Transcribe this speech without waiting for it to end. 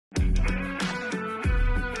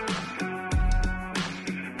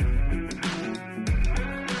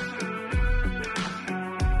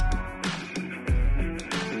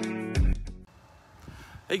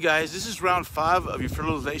Hey guys, this is round 5 of your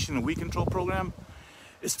fertilization and weed control program.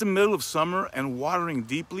 It's the middle of summer and watering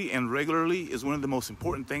deeply and regularly is one of the most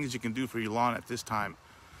important things you can do for your lawn at this time.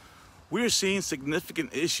 We are seeing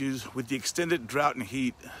significant issues with the extended drought and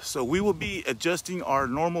heat, so we will be adjusting our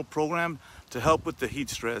normal program to help with the heat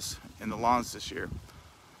stress in the lawns this year.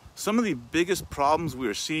 Some of the biggest problems we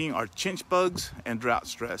are seeing are chinch bugs and drought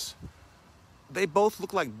stress. They both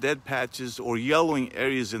look like dead patches or yellowing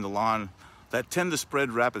areas in the lawn that tend to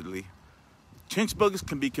spread rapidly. Chinch bugs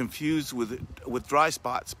can be confused with dry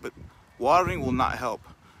spots, but watering will not help.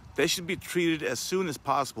 They should be treated as soon as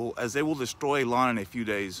possible as they will destroy a lawn in a few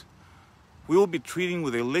days. We will be treating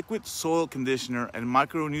with a liquid soil conditioner and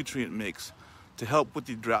micronutrient mix to help with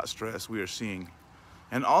the drought stress we are seeing,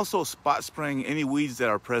 and also spot spraying any weeds that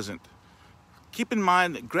are present. Keep in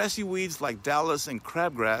mind that grassy weeds like Dallas and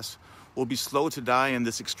crabgrass will be slow to die in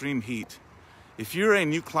this extreme heat. If you're a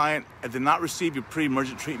new client and did not receive your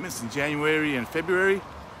pre-emergent treatments in January and February,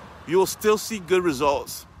 you will still see good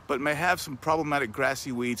results, but may have some problematic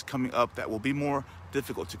grassy weeds coming up that will be more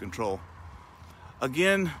difficult to control.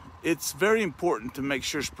 Again, it's very important to make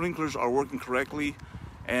sure sprinklers are working correctly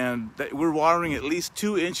and that we're watering at least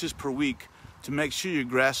 2 inches per week to make sure your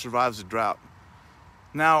grass survives the drought.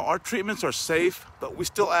 Now, our treatments are safe, but we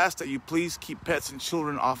still ask that you please keep pets and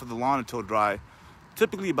children off of the lawn until dry,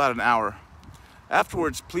 typically about an hour.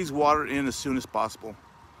 Afterwards, please water it in as soon as possible.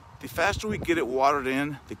 The faster we get it watered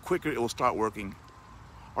in, the quicker it will start working.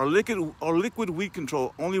 Our liquid weed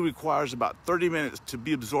control only requires about 30 minutes to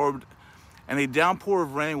be absorbed, and a downpour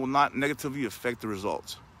of rain will not negatively affect the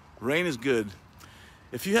results. Rain is good.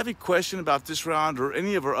 If you have a question about this round or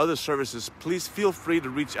any of our other services, please feel free to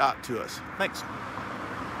reach out to us. Thanks.